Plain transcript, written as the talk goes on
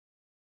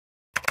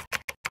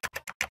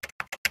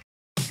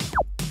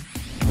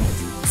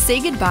Say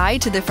goodbye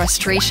to the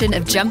frustration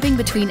of jumping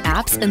between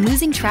apps and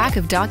losing track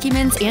of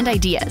documents and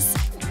ideas.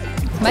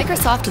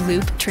 Microsoft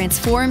Loop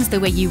transforms the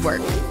way you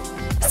work,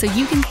 so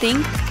you can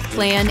think,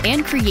 plan,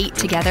 and create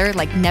together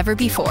like never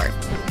before.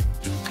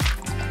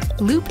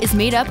 Loop is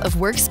made up of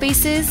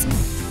workspaces,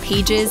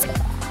 pages,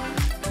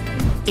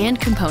 and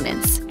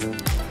components.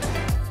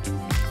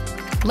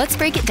 Let's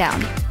break it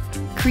down.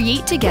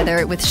 Create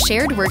together with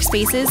shared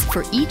workspaces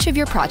for each of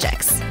your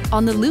projects.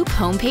 On the Loop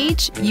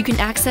homepage, you can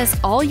access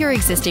all your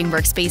existing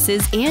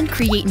workspaces and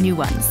create new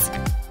ones.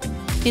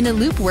 In a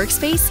Loop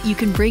workspace, you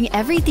can bring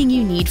everything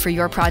you need for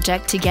your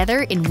project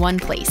together in one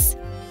place.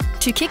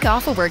 To kick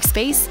off a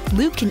workspace,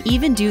 Loop can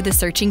even do the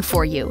searching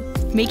for you,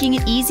 making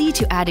it easy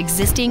to add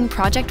existing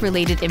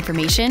project-related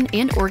information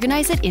and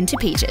organize it into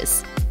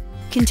pages.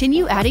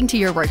 Continue adding to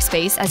your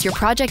workspace as your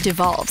project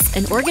evolves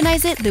and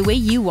organize it the way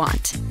you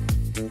want.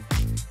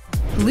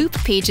 Loop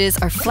pages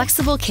are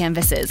flexible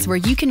canvases where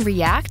you can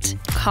react,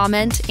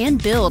 comment,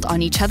 and build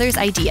on each other's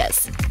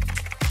ideas.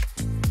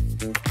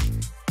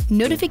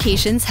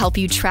 Notifications help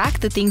you track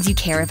the things you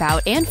care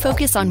about and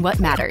focus on what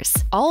matters,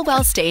 all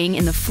while staying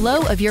in the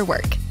flow of your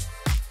work.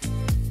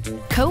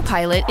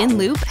 Copilot in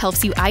Loop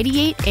helps you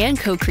ideate and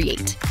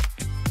co-create.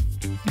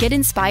 Get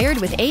inspired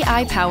with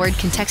AI-powered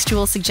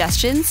contextual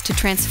suggestions to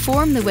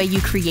transform the way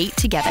you create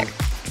together.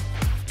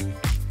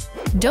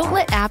 Don't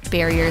let app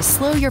barriers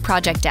slow your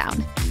project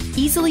down.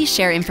 Easily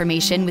share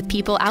information with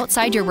people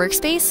outside your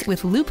workspace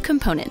with Loop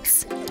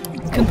components.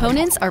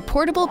 Components are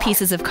portable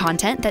pieces of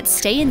content that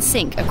stay in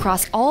sync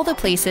across all the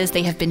places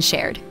they have been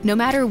shared, no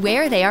matter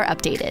where they are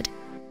updated.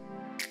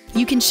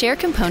 You can share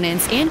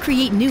components and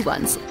create new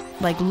ones,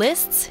 like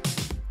lists,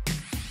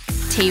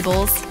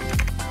 tables,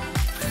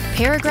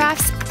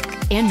 paragraphs,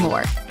 and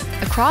more,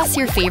 across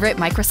your favorite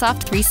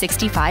Microsoft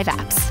 365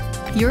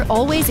 apps. You're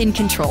always in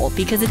control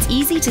because it's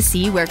easy to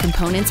see where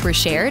components were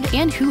shared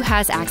and who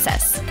has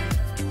access.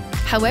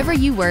 However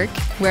you work,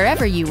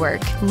 wherever you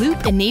work,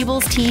 Loop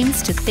enables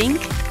teams to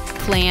think,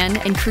 plan,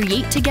 and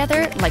create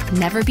together like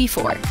never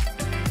before.